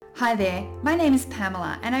Hi there, my name is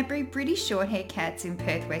Pamela and I breed British Shorthair cats in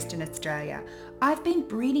Perth, Western Australia. I've been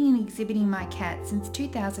breeding and exhibiting my cats since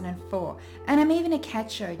 2004 and I'm even a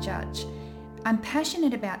cat show judge. I'm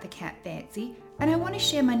passionate about the cat fancy and I want to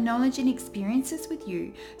share my knowledge and experiences with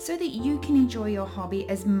you so that you can enjoy your hobby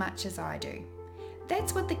as much as I do.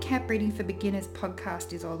 That's what the Cat Breeding for Beginners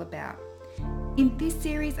podcast is all about. In this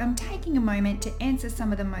series, I'm taking a moment to answer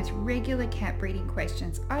some of the most regular cat breeding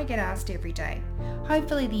questions I get asked every day.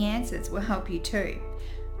 Hopefully the answers will help you too.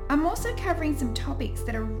 I'm also covering some topics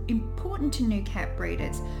that are important to new cat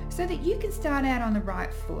breeders so that you can start out on the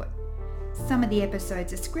right foot. Some of the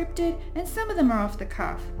episodes are scripted and some of them are off the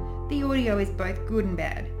cuff. The audio is both good and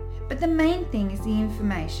bad, but the main thing is the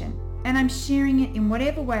information, and I'm sharing it in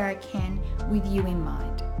whatever way I can with you in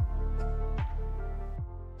mind.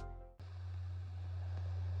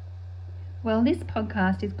 Well, this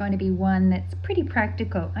podcast is going to be one that's pretty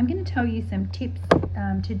practical. I'm going to tell you some tips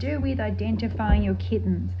to do with identifying your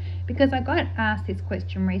kittens, because I got asked this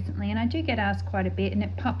question recently and I do get asked quite a bit, and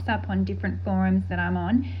it pops up on different forums that I'm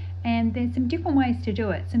on, and there's some different ways to do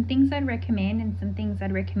it. Some things I'd recommend and some things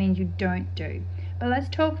I'd recommend you don't do. But let's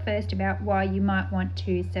talk first about why you might want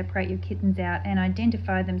to separate your kittens out and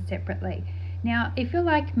identify them separately. Now, if you're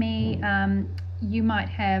like me, you might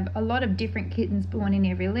have a lot of different kittens born in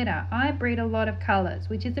every litter. I breed a lot of colours,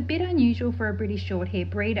 which is a bit unusual for a British Shorthair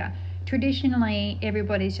breeder. Traditionally,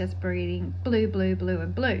 everybody's just breeding blue, blue, blue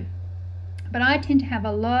and blue. But I tend to have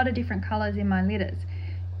a lot of different colours in my litters.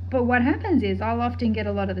 But what happens is I'll often get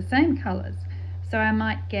a lot of the same colours. So I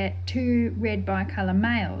might get 2 red bicolour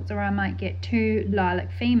males, or I might get 2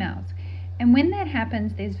 lilac females. And when that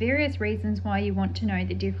happens, there's various reasons why you want to know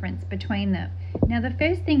the difference between them. Now, the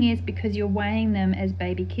first thing is because you're weighing them as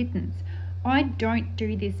baby kittens. I don't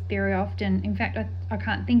do this very often. In fact, I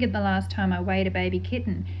can't think of the last time I weighed a baby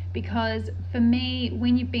kitten, because for me,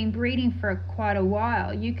 when you've been breeding for quite a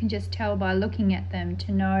while, you can just tell by looking at them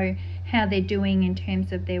to know how they're doing in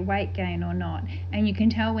terms of their weight gain or not. And you can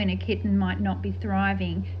tell when a kitten might not be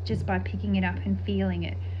thriving just by picking it up and feeling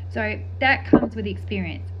it. So that comes with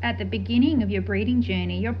experience. At the beginning of your breeding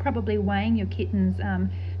journey, you're probably weighing your kittens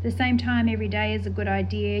the same time every day is a good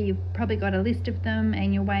idea. You've probably got a list of them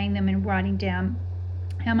and you're weighing them and writing down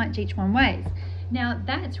how much each one weighs. Now,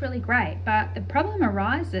 that's really great, but the problem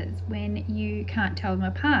arises when you can't tell them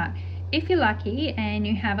apart. If you're lucky and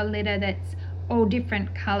you have a litter that's all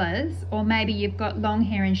different colours, or maybe you've got long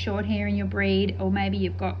hair and short hair in your breed, or maybe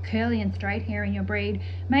you've got curly and straight hair in your breed,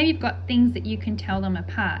 maybe you've got things that you can tell them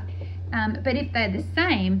apart. But if they're the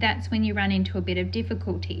same, that's when you run into a bit of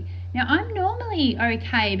difficulty. Now, I'm normally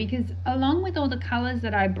okay because along with all the colours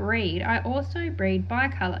that I breed, I also breed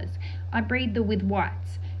bicolours. I breed them with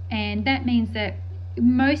whites, and that means that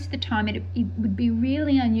most of the time it would be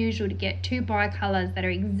really unusual to get 2 bicolours that are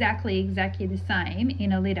exactly the same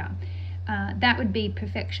in a litter. That would be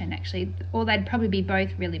perfection, actually, or they'd probably be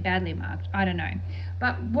both really badly marked. I don't know.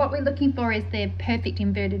 But what we're looking for is their perfect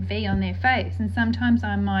inverted V on their face, and sometimes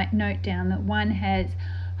I might note down that one has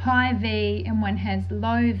high V and one has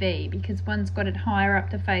low V, because one's got it higher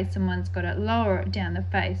up the face and one's got it lower down the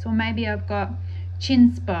face. Or maybe I've got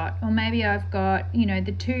chin spot, or maybe I've got,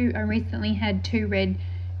 I recently had 2 red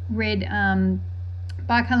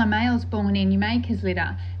bicolour males born in Maker's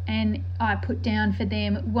litter, and I put down for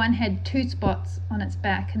them, one had 2 spots on its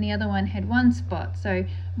back and the other one had 1 spot. So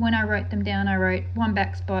when I wrote them down, I wrote 1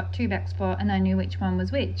 back spot, 2 back spot, and I knew which one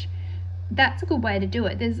was which. That's a good way to do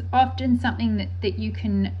it. There's often something that you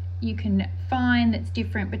can find that's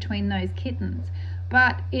different between those kittens.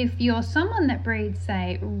 But if you're someone that breeds,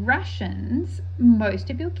 say, Russians, most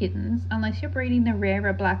of your kittens, unless you're breeding the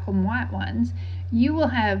rarer black and white ones, you will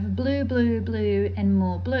have blue, blue, blue, and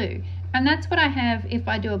more blue. And that's what I have if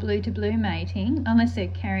I do a blue to blue mating, unless they're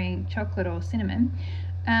carrying chocolate or cinnamon.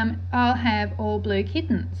 I'll have all blue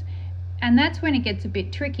kittens. And that's when it gets a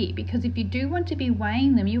bit tricky, because if you do want to be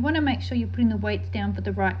weighing them, you want to make sure you're putting the weights down for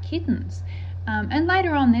the right kittens. And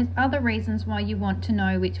later on, there's other reasons why you want to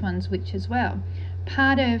know which one's which as well.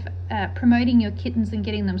 Part of promoting your kittens and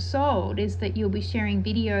getting them sold is that you'll be sharing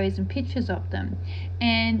videos and pictures of them.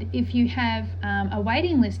 And if you have a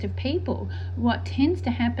waiting list of people, what tends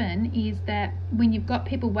to happen is that when you've got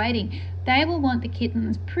people waiting, they will want the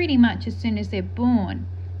kittens pretty much as soon as they're born.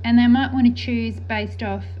 And they might want to choose based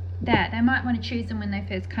off that. They might want to choose them when they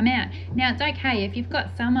first come out. Now, it's okay if you've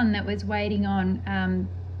got someone that was waiting on,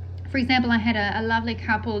 for example, I had a lovely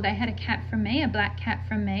couple, they had a cat from me, a black cat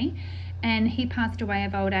from me, and he passed away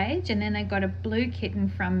of old age, and then they got a blue kitten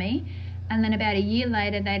from me, and then about a year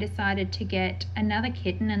later they decided to get another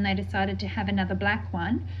kitten, and they decided to have another black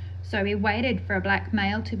one. So we waited for a black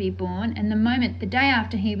male to be born, and the day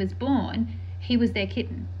after he was born, he was their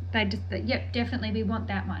kitten. They just said, yep, definitely we want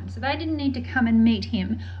that one. So they didn't need to come and meet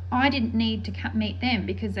him. I didn't need to meet them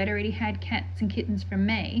because they'd already had cats and kittens from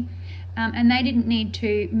me. And they didn't need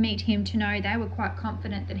to meet him to know. They were quite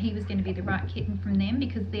confident that he was going to be the right kitten from them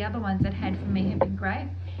because the other ones they'd had from me had been great.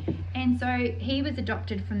 And so he was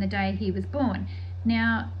adopted from the day he was born.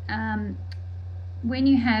 Now, when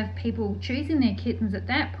you have people choosing their kittens at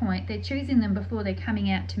that point, they're choosing them before they're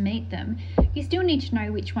coming out to meet them. You still need to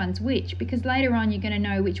know which one's which, because later on you're going to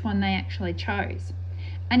know which one they actually chose.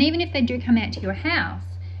 And even if they do come out to your house,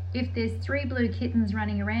 if there's 3 blue kittens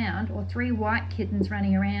running around, or 3 white kittens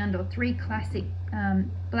running around, or 3 classic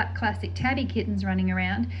black classic tabby kittens running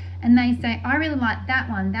around, and they say, I really like that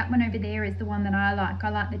one over there is the one that I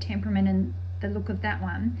like the temperament and the look of that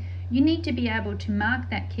one, you need to be able to mark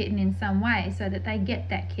that kitten in some way so that they get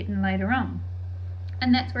that kitten later on.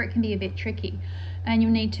 And that's where it can be a bit tricky. And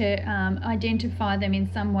you'll need to identify them in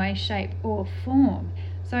some way, shape or form.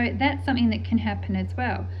 So that's something that can happen as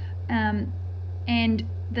well. And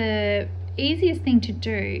the easiest thing to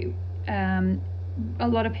do, a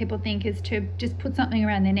lot of people think, is to just put something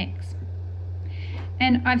around their necks.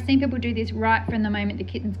 And I've seen people do this right from the moment the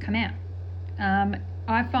kittens come out.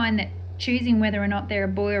 I find that choosing whether or not they're a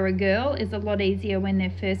boy or a girl is a lot easier when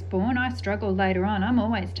they're first born. I struggle later on. I'm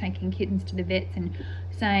always taking kittens to the vets and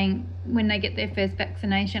saying, when they get their first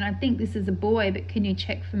vaccination, I think this is a boy, but can you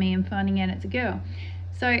check for me, and finding out it's a girl.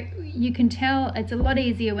 So you can tell it's a lot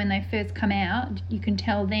easier when they first come out. You can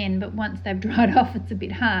tell then, but once they've dried off, it's a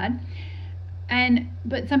bit hard.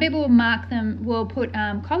 But some people will mark them, will put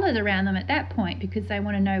collars around them at that point because they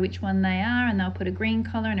want to know which one they are, and they'll put a green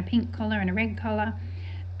collar and a pink collar and a red collar.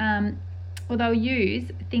 Or they'll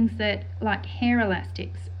use things that like hair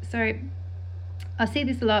elastics. So I see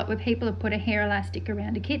this a lot where people have put a hair elastic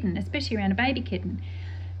around a kitten, especially around a baby kitten.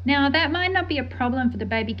 Now that might not be a problem for the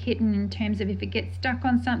baby kitten in terms of if it gets stuck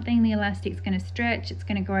on something, the elastic's going to stretch, it's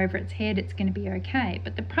going to go over its head, it's going to be okay.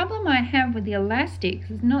 But the problem I have with the elastics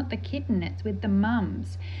is not the kitten, it's with the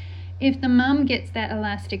mums. If the mum gets that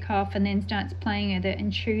elastic off and then starts playing with it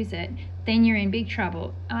and chews it, then you're in big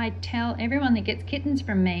trouble. I tell everyone that gets kittens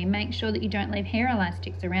from me, make sure that you don't leave hair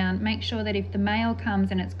elastics around. Make sure that if the male comes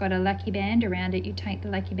and it's got a lucky band around it, you take the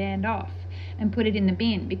lucky band off and put it in the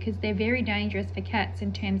bin, because they're very dangerous for cats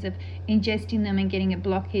in terms of ingesting them and getting a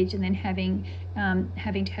blockage and then having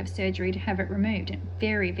to have surgery to have it removed.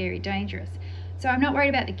 Very, very dangerous. So I'm not worried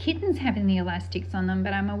about the kittens having the elastics on them,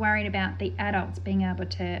 but I'm worried about the adults being able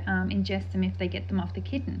to ingest them if they get them off the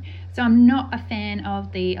kitten. So I'm not a fan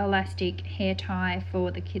of the elastic hair tie for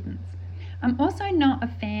the kittens. I'm also not a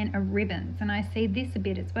fan of ribbons, and I see this a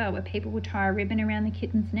bit as well, where people will tie a ribbon around the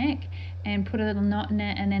kitten's neck and put a little knot in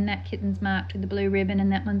it, and then that kitten's marked with the blue ribbon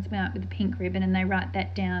and that one's marked with the pink ribbon, and they write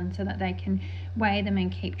that down so that they can weigh them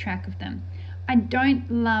and keep track of them. I don't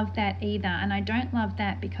love that either, and I don't love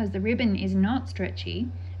that because the ribbon is not stretchy,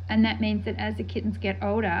 and that means that as the kittens get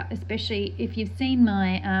older, especially if you've seen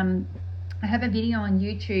my I have a video on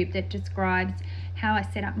YouTube that describes how I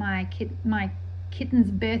set up my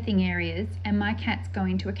kittens' birthing areas, and my cats go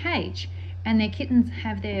into a cage, and their kittens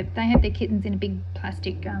have their kittens in a big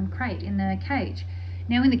plastic crate in the cage.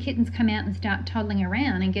 Now when the kittens come out and start toddling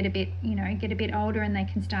around and get a bit older and they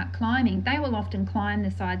can start climbing, they will often climb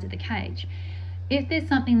the sides of the cage. If there's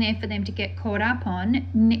something there for them to get caught up on,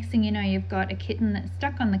 next thing you know, you've got a kitten that's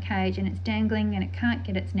stuck on the cage and it's dangling and it can't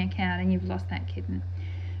get its neck out, and you've lost that kitten.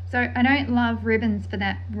 So I don't love ribbons for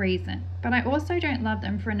that reason, but I also don't love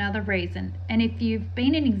them for another reason. And if you've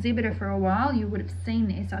been an exhibitor for a while, you would have seen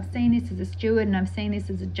this. I've seen this as a steward and I've seen this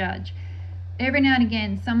as a judge. Every now and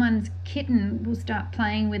again, someone's kitten will start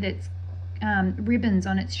playing with its ribbons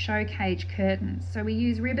on its show cage curtains. So we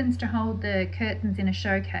use ribbons to hold the curtains in a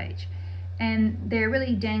show cage, and they're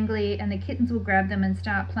really dangly, and the kittens will grab them and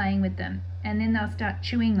start playing with them, and then they'll start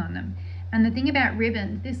chewing on them. And the thing about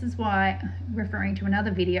ribbons, this is why, referring to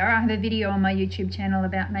another video, I have a video on my YouTube channel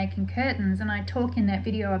about making curtains, and I talk in that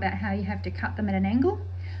video about how you have to cut them at an angle,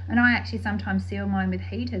 and I actually sometimes seal mine with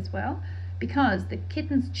heat as well, because the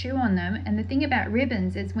kittens chew on them. And the thing about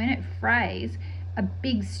ribbons is when it frays, a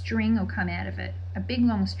big string will come out of it, a big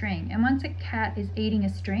long string, and once a cat is eating a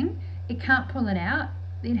string, it can't pull it out.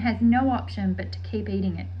 It has no option but to keep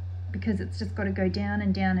eating it, because it's just got to go down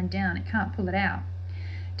and down and down. It can't pull it out.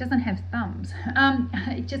 It doesn't have thumbs.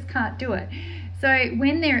 It just can't do it. So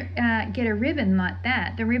when they get a ribbon like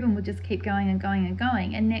that, the ribbon will just keep going and going and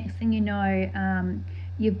going, and next thing you know,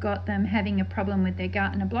 you've got them having a problem with their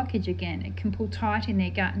gut and a blockage again. It can pull tight in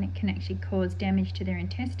their gut and it can actually cause damage to their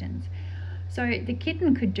intestines. So the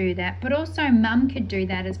kitten could do that, but also mum could do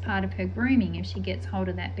that as part of her grooming if she gets hold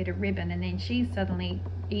of that bit of ribbon, and then she's suddenly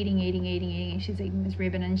eating, and she's eating this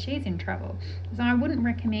ribbon and she's in trouble. So I wouldn't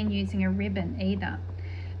recommend using a ribbon either.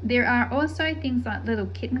 There are also things like little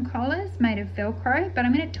kitten collars made of Velcro, but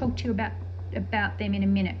I'm going to talk to you about them in a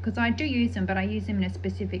minute, because I do use them, but I use them in a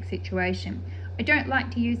specific situation. I don't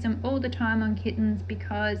like to use them all the time on kittens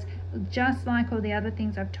because, just like all the other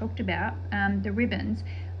things I've talked about, the ribbons,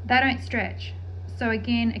 they don't stretch. So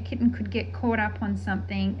again, a kitten could get caught up on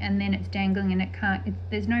something and then it's dangling and it can't,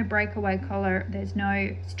 there's no breakaway collar, there's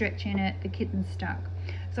no stretch in it, the kitten's stuck.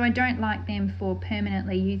 So I don't like them for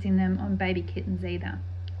permanently using them on baby kittens either.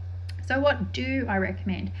 So what do I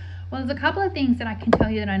recommend? Well, there's a couple of things that I can tell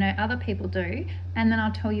you that I know other people do, and then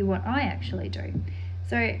I'll tell you what I actually do.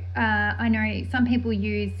 So I know some people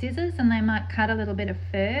use scissors and they might cut a little bit of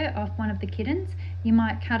fur off one of the kittens. You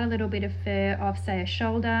might cut a little bit of fur off, say, a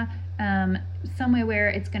shoulder, somewhere where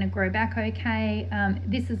it's going to grow back okay.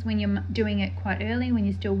 This is when you're doing it quite early, when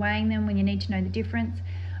you're still weighing them, when you need to know the difference.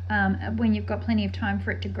 When you've got plenty of time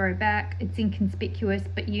for it to grow back, it's inconspicuous,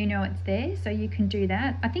 but you know it's there, so you can do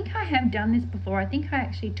that. I think I have done this before. I think I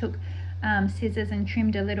actually took scissors and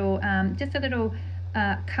trimmed a little, just a little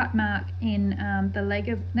cut mark in the leg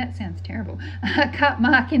of, that sounds terrible, a cut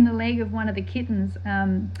mark in the leg of one of the kittens'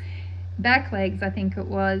 back legs, I think it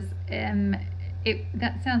was.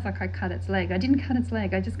 That sounds like I cut its leg. I didn't cut its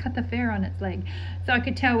leg, I just cut the fur on its leg. So I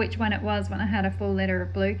could tell which one it was when I had a full litter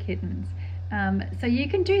of blue kittens. So you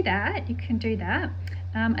can do that,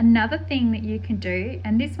 another thing that you can do,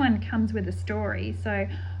 and this one comes with a story. So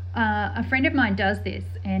a friend of mine does this,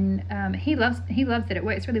 and he loves it. It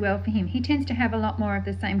works really well for him. He tends to have a lot more of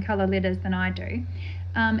the same colour litters than I do.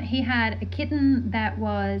 He had a kitten that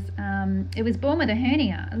was, it was born with a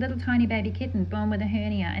hernia, a little tiny baby kitten born with a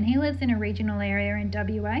hernia, and he lives in a regional area in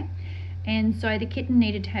WA. And so the kitten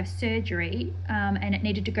needed to have surgery, and it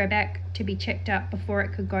needed to go back to be checked up before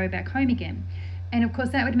it could go back home again. And of course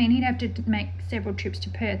that would mean he'd have to make several trips to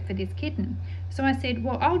Perth for this kitten. So I said,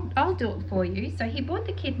 well, I'll do it for you. So he bought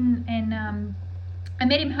the kitten, and I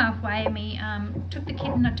met him halfway, and we took the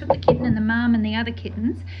kitten and the mum and the other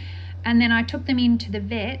kittens, and then I took them into the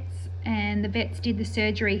vets, and the vets did the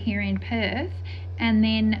surgery here in Perth. And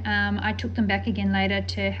then I took them back again later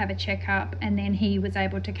to have a checkup, and then he was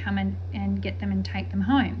able to come and get them and take them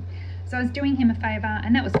home. So I was doing him a favour,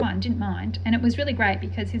 and that was fine, didn't mind. And it was really great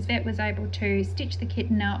because his vet was able to stitch the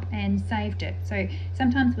kitten up and saved it. So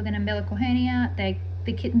sometimes with an umbilical hernia,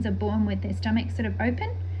 the kittens are born with their stomach sort of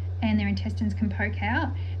open and their intestines can poke out,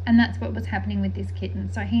 and that's what was happening with this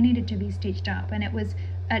kitten. So he needed to be stitched up, and it was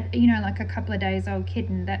like a couple of days old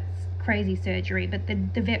kitten. That's crazy surgery, but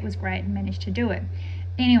the vet was great and managed to do it.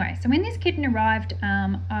 Anyway, so when this kitten arrived,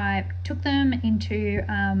 I took them into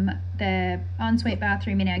the ensuite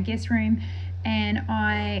bathroom in our guest room, and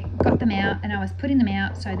I got them out, and I was putting them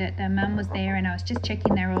out so that the mum was there, and I was just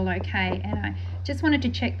checking they're all okay. And I just wanted to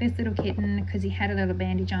check this little kitten because he had a little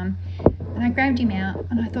bandage on. And I grabbed him out,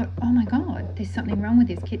 and I thought, oh my God, there's something wrong with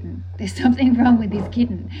this kitten. There's something wrong with this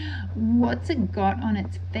kitten. What's it got on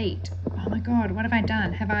its feet? Oh my God, what have I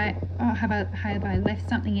done? Have I left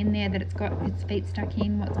something in there that it's got its feet stuck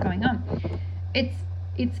in? What's going on? Its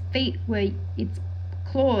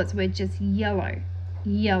claws were just yellow.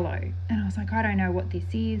 And I was like, I don't know what this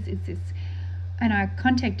is. And I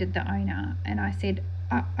contacted the owner, and I said,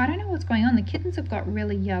 I don't know what's going on. The kittens have got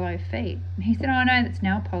really yellow feet. And he said, oh no, that's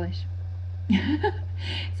nail polish.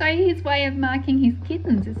 So his way of marking his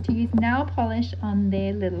kittens is to use nail polish on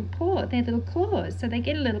their little claws, so they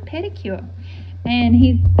get a little pedicure. And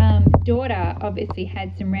his daughter obviously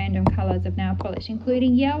had some random colours of nail polish,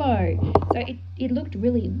 including yellow. So it looked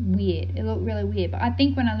really weird. But I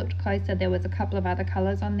think when I looked closer, there was a couple of other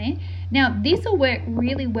colours on there. Now, this will work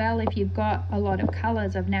really well if you've got a lot of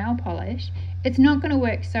colours of nail polish. It's not going to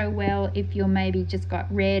work so well if you're maybe just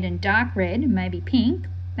got red and dark red, maybe pink.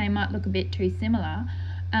 They might look a bit too similar.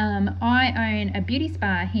 I own a beauty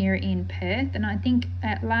spa here in Perth, and I think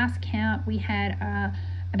at last count we had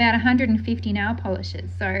about 150 nail polishes.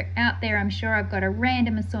 So out there, I'm sure I've got a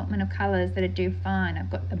random assortment of colours that would do fine. I've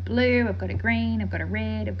got a blue, I've got a green, I've got a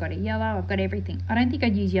red, I've got a yellow, I've got everything. I don't think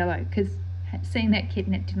I'd use yellow because seeing that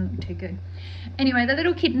kitten, it didn't look too good. Anyway, the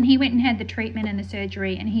little kitten, he went and had the treatment and the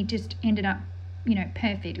surgery, and he just ended up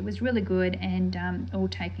perfect. It was really good and all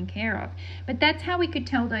taken care of. But that's how we could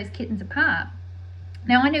tell those kittens apart.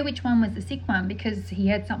 Now, I knew which one was the sick one because he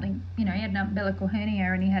had something, he had an umbilical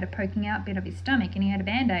hernia and he had a poking out bit of his stomach and he had a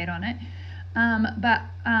band-aid on it. But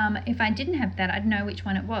if I didn't have that, I'd know which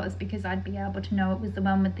one it was because I'd be able to know it was the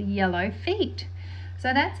one with the yellow feet.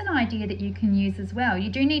 So that's an idea that you can use as well. You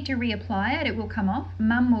do need to reapply it. It will come off.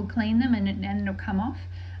 Mum will clean them and it'll come off.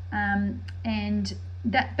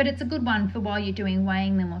 But it's a good one for while you're doing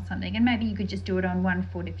weighing them or something, and maybe you could just do it on one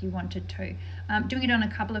foot if you wanted to. Doing it on a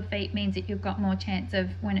couple of feet means that you've got more chance of,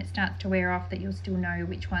 when it starts to wear off, that you'll still know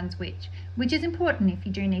which one's which is important if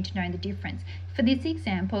you do need to know the difference. For this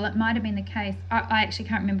example, it might have been the case, I actually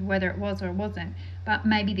can't remember whether it was or it wasn't, but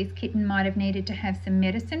maybe this kitten might have needed to have some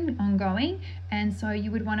medicine ongoing, and so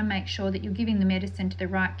you would want to make sure that you're giving the medicine to the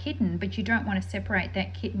right kitten, but you don't want to separate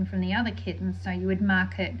that kitten from the other kittens, so you would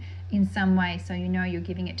mark it in some way so you know you're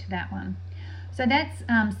giving it to that one. So that's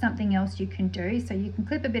something else you can do. So you can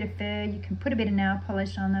clip a bit of fur, you can put a bit of nail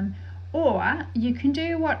polish on them, or you can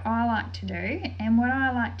do what I like to do. And what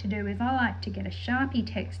I like to do is I like to get a Sharpie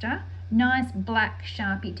texter, nice black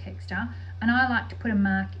Sharpie texter, and I like to put a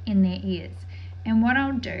mark in their ears. And what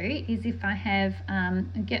I'll do is, if I have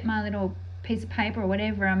get my little piece of paper or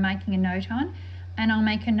whatever I'm making a note on, and I'll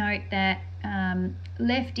make a note that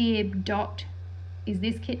left ear dot is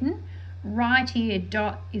this kitten, right ear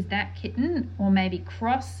dot is that kitten, or maybe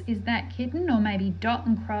cross is that kitten, or maybe dot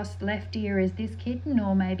and cross left ear is this kitten,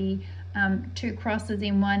 or maybe two crosses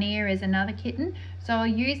in one ear is another kitten. So I'll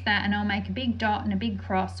use that and I'll make a big dot and a big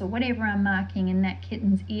cross or whatever I'm marking in that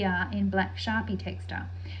kitten's ear in black Sharpie texter.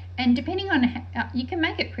 And depending on you can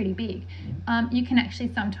make it pretty big. You can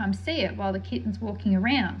actually sometimes see it while the kitten's walking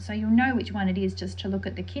around, so you'll know which one it is just to look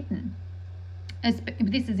at the kitten.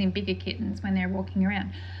 This is in bigger kittens when they're walking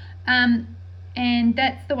around. And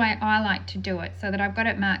that's the way I like to do it, so that I've got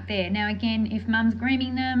it marked there. Now again, if mum's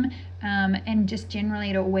grooming them, and just generally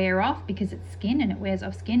it'll wear off because it's skin and it wears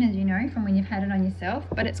off skin, as you know, from when you've had it on yourself,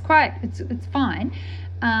 but it's fine.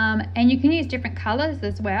 And you can use different colours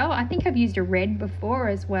as well. I think I've used a red before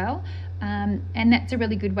as well, and that's a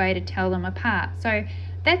really good way to tell them apart. So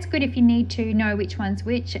that's good if you need to know which one's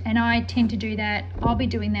which, and I tend to do that. I'll be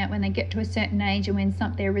doing that when they get to a certain age and when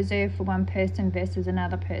they're reserved for one person versus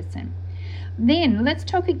another person. Then let's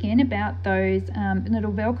talk again about those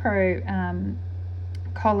little Velcro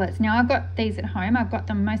collars. Now I've got these at home. I've got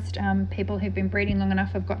them. Most people who've been breeding long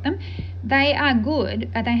enough have got them. They are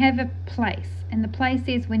good. They have a place, and the place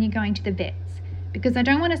is when you're going to the vets. Because I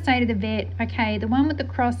don't want to say to the vet, okay, the one with the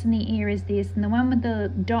cross in the ear is this, and the one with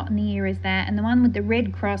the dot in the ear is that, and the one with the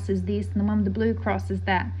red cross is this, and the one with the blue cross is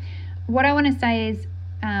that. What I want to say is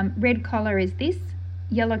red collar is this,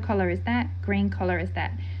 yellow collar is that, green collar is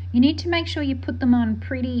that. You need to make sure you put them on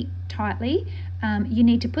pretty tightly. You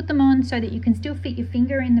need to put them on so that you can still fit your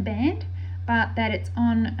finger in the band, but that it's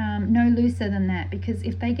on no looser than that, because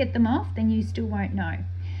if they get them off, then you still won't know.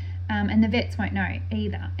 And the vets won't know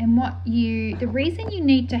either. And the reason you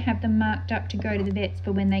need to have them marked up to go to the vets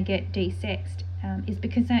for when they get desexed is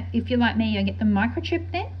because if you're like me, you get them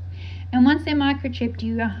microchipped then. And once they're microchipped,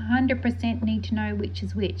 you 100% need to know which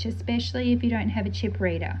is which, especially if you don't have a chip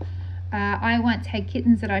reader. I once had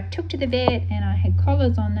kittens that I took to the vet and I had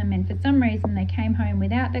collars on them, and for some reason they came home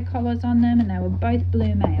without their collars on them, and they were both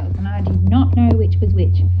blue males, and I did not know which was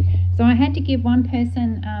which. So I had to give one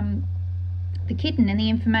person the kitten and the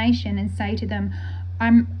information and say to them,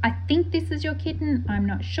 I think this is your kitten, I'm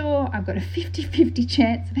not sure, I've got a 50-50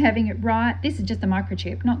 chance of having it right. This is just a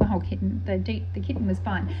microchip, not the whole kitten. The kitten was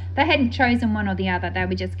fine. They hadn't chosen one or the other, they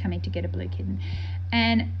were just coming to get a blue kitten.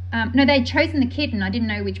 And no, they'd chosen the kitten. I didn't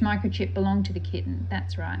know which microchip belonged to the kitten.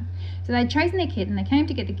 That's right. So they'd chosen their kitten, they came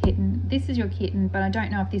to get the kitten. This is your kitten, but I don't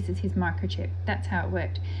know if this is his microchip. That's how it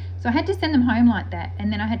worked. So I had to send them home like that,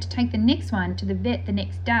 and then I had to take the next one to the vet the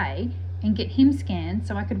next day and get him scanned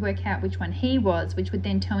so I could work out which one he was, which would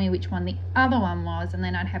then tell me which one the other one was, and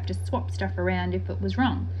then I'd have to swap stuff around if it was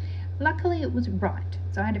wrong. Luckily it was right,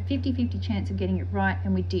 so I had a 50-50 chance of getting it right,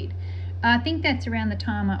 and we did. I think that's around the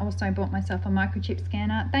time I also bought myself a microchip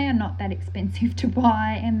scanner. They are not that expensive to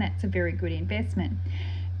buy, and that's a very good investment.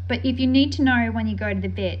 But if you need to know when you go to the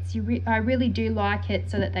vets, I really do like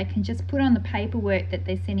it so that they can just put on the paperwork that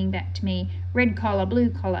they're sending back to me, red collar, blue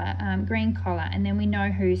collar, green collar, and then we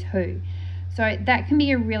know who's who. So that can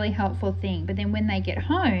be a really helpful thing. But then when they get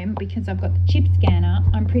home, because I've got the chip scanner,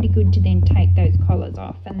 I'm pretty good to then take those collars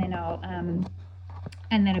off, and then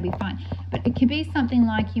that'll be fine. But it could be something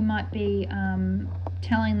like you might be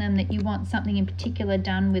telling them that you want something in particular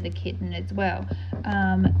done with a kitten as well.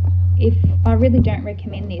 If I really don't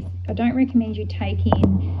recommend this. I don't recommend you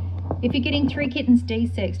if you're getting 3 kittens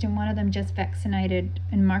desexed and one of them just vaccinated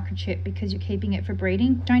and microchipped because you're keeping it for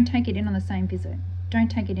breeding, don't take it in on the same visit. Don't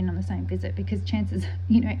take it in on the same visit, because chances,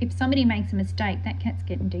 if somebody makes a mistake, that cat's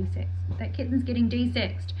getting desexed. That kitten's getting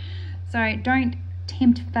desexed. So don't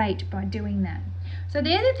tempt fate by doing that. So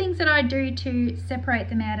they're the things that I do to separate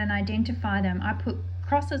them out and identify them. I put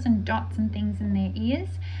crosses and dots and things in their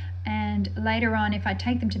ears. And later on, if I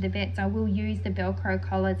take them to the vets, I will use the Velcro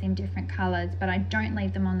collars in different colours, but I don't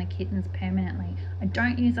leave them on the kittens permanently. I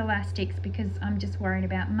don't use elastics because I'm just worried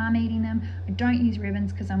about mum eating them. I don't use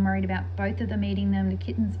ribbons because I'm worried about both of them eating them, the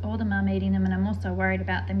kittens or the mum eating them, and I'm also worried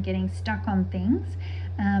about them getting stuck on things.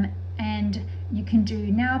 And you can do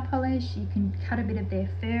nail polish, you can cut a bit of their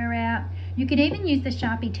fur out. You could even use the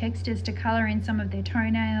Sharpie textures to colour in some of their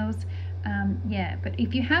toenails. But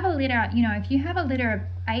if you have a litter, if you have a litter of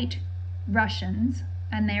 8 Russians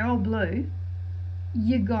and they're all blue,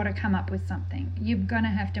 you've got to come up with something. You're going to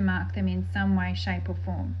have to mark them in some way, shape or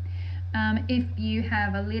form. If you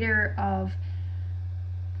have a litter of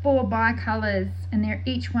 4 bicolours and they're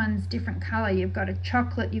each one's different colour, you've got a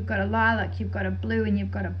chocolate, you've got a lilac, you've got a blue and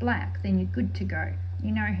you've got a black, then you're good to go.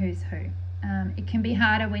 You know who's who. It can be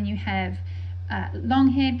harder when you have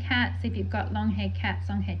long-haired cats. If you've got long-haired cats,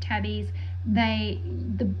 long-haired tabbies,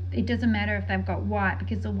 it doesn't matter if they've got white,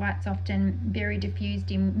 because the white's often very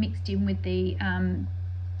mixed in with the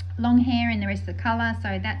long hair and the rest of the colour,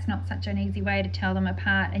 so that's not such an easy way to tell them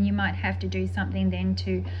apart, and you might have to do something then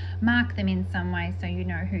to mark them in some way so you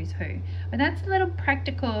know who's who. But that's a little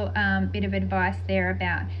practical bit of advice there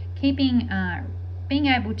about being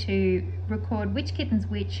able to record which kitten's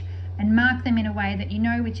which and mark them in a way that you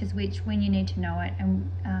know which is which when you need to know it. And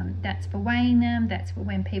that's for weighing them, that's for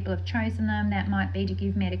when people have chosen them, that might be to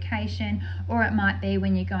give medication, or it might be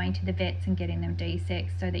when you're going to the vets and getting them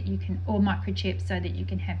desexed so that you can, or microchips so that you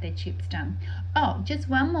can have their chips done. Oh, just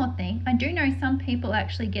one more thing. I do know some people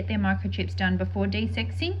actually get their microchips done before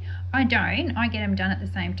desexing. I don't. I get them done at the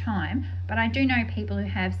same time. But I do know people who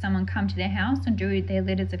have someone come to their house and do their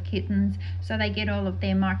litters of kittens, so they get all of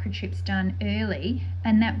their microchips done early,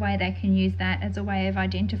 and that way they can use that as a way of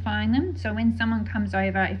identifying them. So when someone comes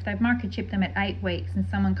over, if they've microchipped them at 8 weeks and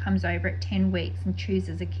someone comes over at 10 weeks and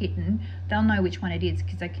chooses a kitten, they'll know which one it is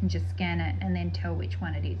because they can just scan it and then tell which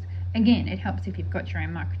one it is. Again, it helps if you've got your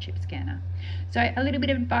own microchip scanner. So a little bit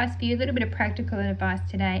of advice for you, a little bit of practical advice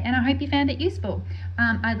today, and I hope you found it useful.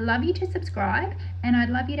 I'd love you to subscribe, and I'd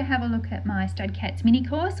love you to have a look at my Stud Cats mini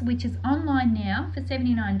course, which is online now for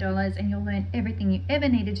 $79, and you'll learn everything you ever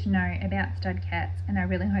needed to know about stud cats, and I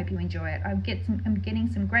really hope you enjoy it. I'm getting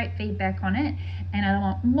some great feedback on it, and I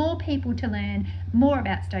want more people to learn more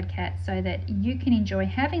about stud cats so that you can enjoy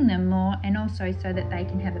having them more, and also so that they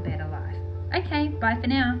can have a better life. Okay, bye for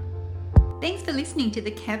now. Thanks for listening to the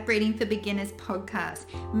Cat Breeding for Beginners podcast.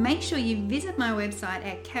 Make sure you visit my website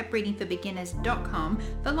at catbreedingforbeginners.com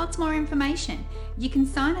for lots more information. You can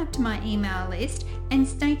sign up to my email list and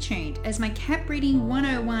stay tuned as my Cat Breeding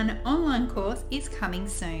 101 online course is coming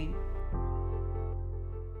soon.